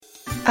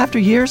After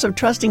years of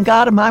trusting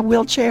God in my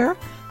wheelchair,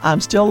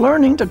 I'm still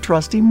learning to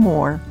trust Him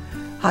more.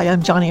 Hi,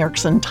 I'm Joni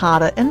Eareckson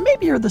Tada, and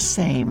maybe you're the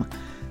same.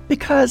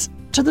 Because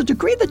to the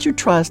degree that you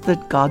trust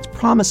that God's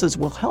promises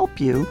will help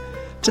you,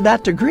 to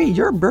that degree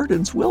your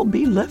burdens will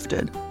be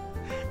lifted.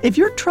 If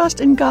your trust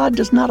in God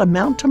does not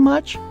amount to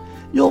much,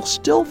 you'll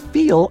still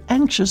feel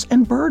anxious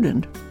and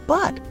burdened.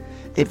 But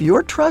if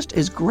your trust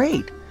is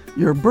great,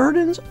 your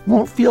burdens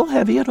won't feel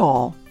heavy at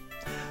all.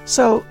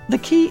 So the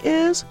key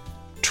is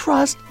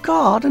trust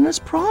God and His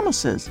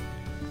promises.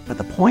 But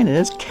the point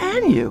is,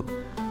 can you?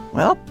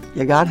 Well,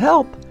 you got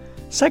help.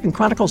 2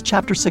 Chronicles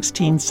chapter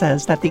 16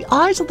 says that the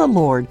eyes of the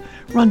Lord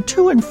run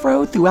to and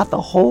fro throughout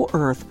the whole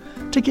earth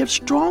to give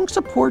strong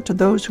support to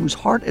those whose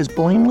heart is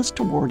blameless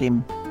toward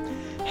Him.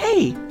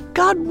 Hey,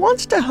 God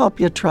wants to help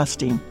you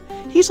trust Him.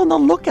 He's on the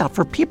lookout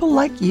for people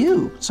like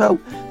you. So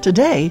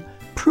today,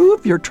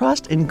 prove your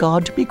trust in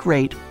God to be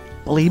great,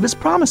 believe His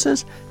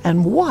promises,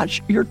 and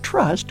watch your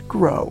trust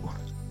grow.